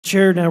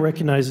Chair now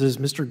recognizes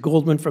Mr.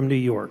 Goldman from New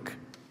York.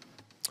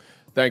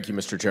 Thank you,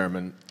 Mr.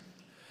 Chairman.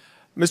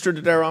 Mr.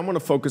 Dodaro, I'm going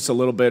to focus a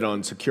little bit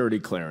on security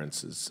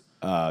clearances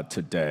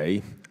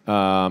today.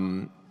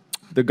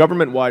 The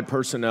government-wide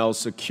personnel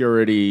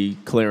security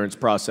clearance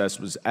process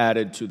was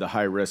added to the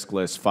high-risk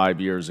list 5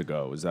 years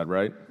ago. Is that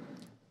right?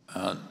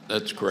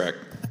 That's correct.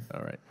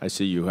 All right. I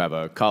see you have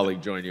a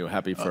colleague join you.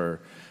 Happy for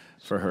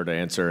her to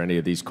answer any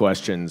of these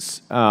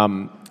questions.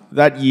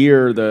 That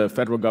year, the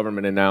federal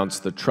government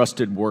announced the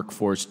Trusted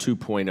Workforce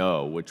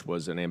 2.0, which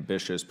was an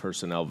ambitious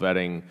personnel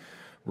vetting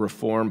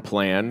reform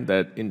plan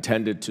that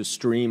intended to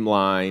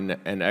streamline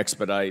and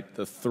expedite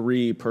the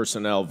 3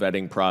 personnel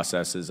vetting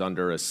processes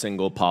under a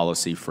single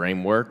policy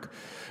framework,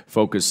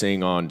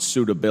 focusing on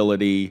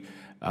suitability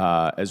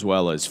as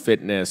well as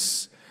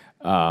fitness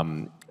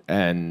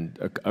and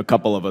a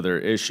couple of other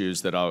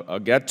issues that I'll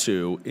get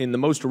to. In the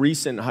most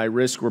recent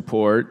high-risk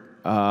report,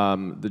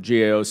 the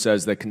GAO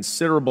says that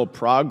considerable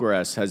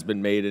progress has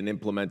been made in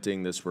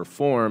implementing this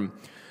reform,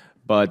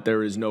 but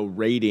there is no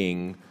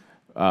rating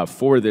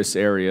for this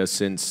area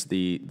since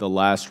the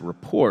last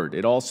report.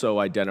 It also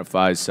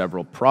identifies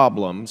several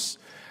problems,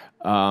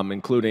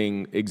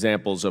 including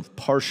examples of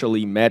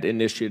partially met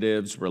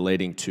initiatives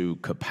relating to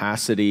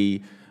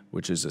capacity,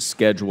 which is a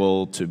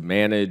schedule to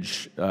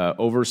manage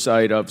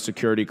oversight of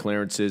security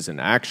clearances, an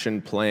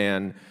action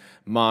plan,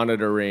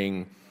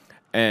 monitoring,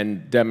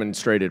 and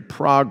demonstrated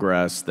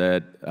progress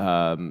that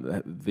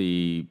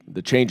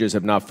the changes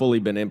have not fully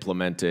been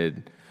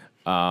implemented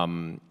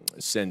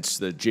since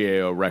the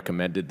GAO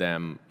recommended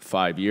them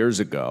 5 years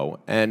ago.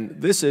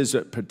 And this is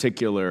a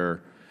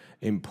particular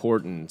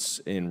importance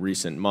in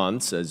recent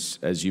months,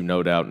 as you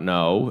no doubt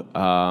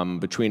know.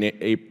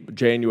 Between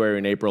January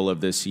and April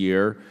of this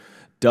year,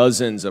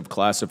 dozens of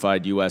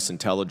classified U.S.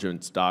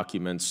 intelligence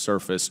documents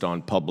surfaced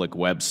on public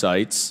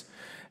websites,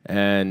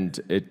 and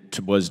it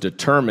was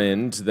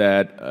determined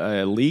that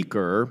a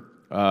leaker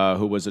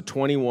who was a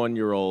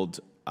 21-year-old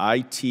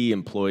IT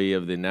employee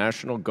of the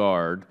National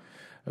Guard,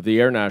 of the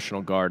Air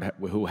National Guard,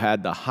 who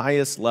had the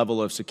highest level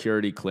of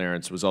security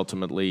clearance, was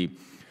ultimately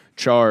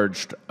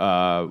charged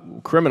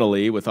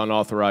criminally with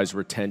unauthorized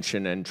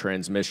retention and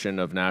transmission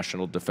of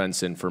national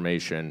defense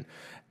information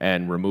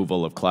and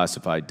removal of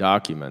classified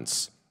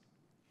documents.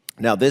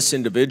 Now, this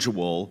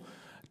individual,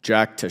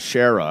 Jack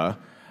Teixeira,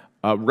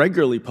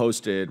 regularly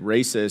posted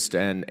racist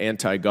and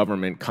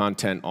anti-government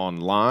content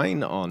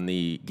online, on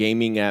the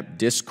gaming app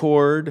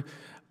Discord,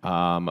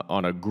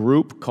 on a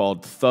group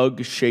called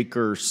Thug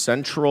Shaker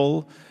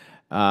Central,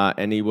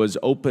 and he was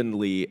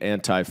openly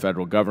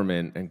anti-federal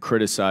government and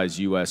criticized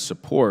U.S.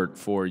 support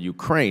for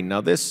Ukraine.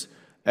 Now, this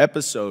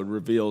episode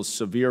reveals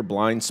severe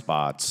blind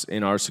spots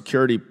in our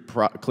security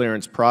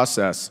clearance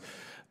process,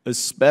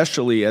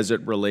 especially as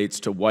it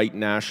relates to white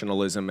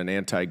nationalism and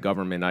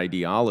anti-government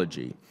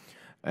ideology.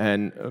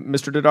 And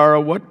Mr.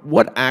 Dodaro,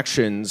 what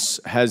actions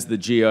has the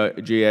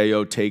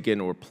GAO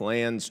taken or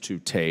plans to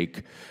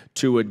take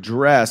to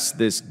address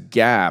this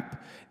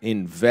gap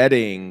in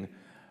vetting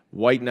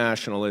white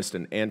nationalist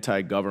and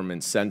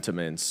anti-government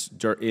sentiments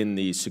in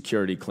the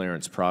security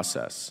clearance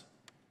process?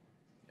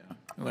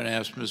 I'm going to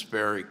ask Ms.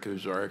 Berry,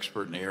 who's our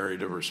expert in the area,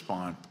 to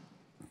respond.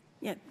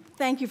 Yeah,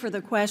 thank you for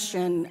the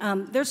question.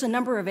 There's a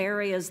number of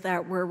areas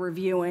that we're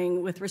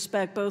reviewing with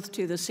respect both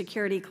to the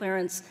security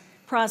clearance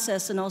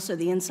process and also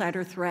the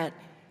insider threat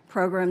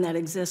program that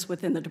exists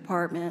within the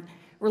department.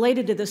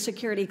 Related to the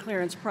security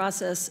clearance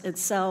process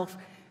itself,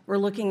 we're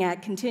looking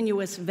at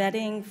continuous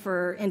vetting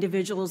for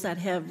individuals that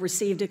have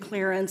received a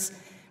clearance.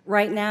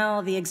 Right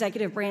now, the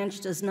executive branch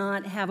does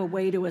not have a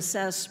way to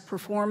assess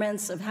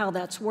performance of how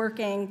that's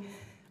working.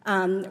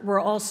 We're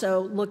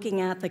also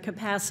looking at the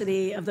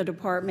capacity of the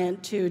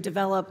department to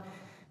develop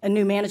a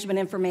new management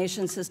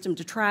information system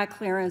to track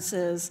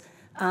clearances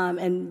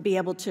and be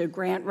able to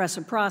grant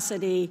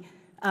reciprocity.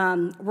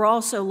 We're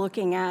also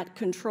looking at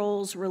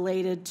controls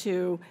related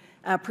to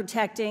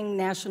protecting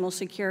national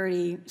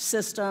security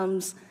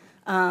systems.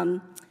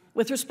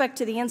 With respect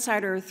to the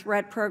insider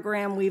threat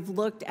program, we've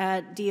looked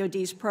at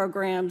DOD's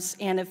programs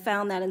and have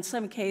found that in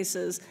some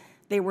cases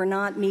they were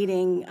not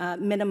meeting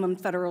minimum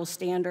federal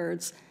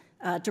standards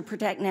to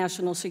protect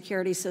national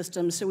security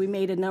systems. So we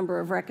made a number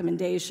of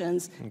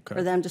recommendations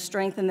for them to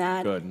strengthen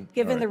that. Good.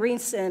 Given the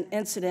recent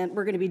incident,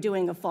 we're going to be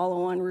doing a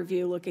follow-on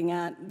review looking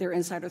at their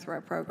insider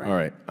threat program. All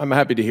right. I'm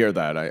happy to hear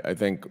that. I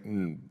think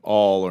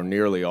all or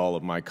nearly all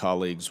of my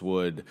colleagues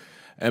would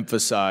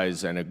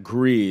emphasize and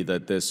agree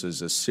that this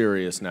is a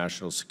serious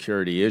national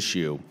security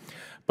issue.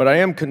 But I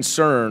am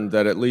concerned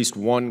that at least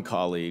one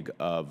colleague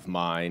of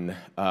mine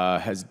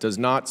does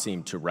not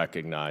seem to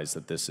recognize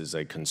that this is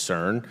a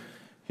concern.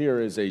 Here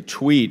is a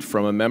tweet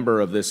from a member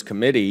of this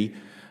committee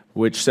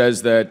which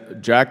says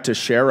that Jack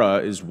Teixeira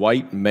is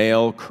white,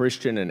 male,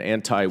 Christian, and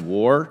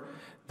anti-war.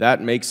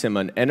 That makes him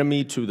an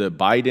enemy to the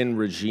Biden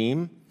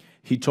regime.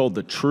 He told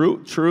the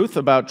truth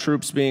about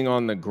troops being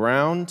on the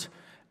ground.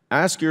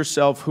 Ask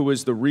yourself who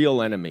is the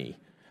real enemy,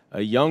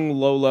 a young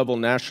low-level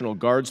National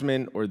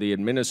Guardsman or the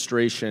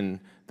administration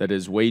that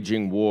is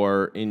waging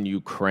war in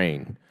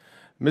Ukraine.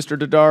 Mr.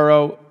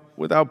 Dodaro,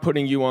 without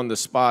putting you on the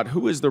spot,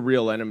 who is the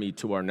real enemy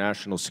to our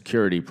national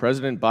security,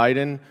 President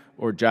Biden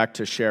or Jack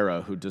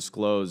Teixeira, who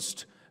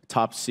disclosed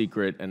top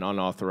secret and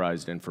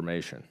unauthorized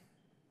information?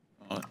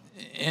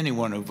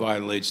 Anyone who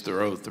violates their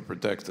oath to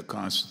protect the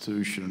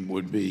Constitution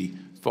would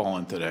fall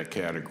into that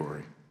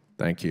category.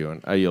 Thank you,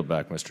 and I yield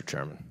back, Mr.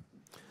 Chairman.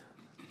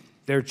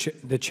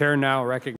 The chair now recognizes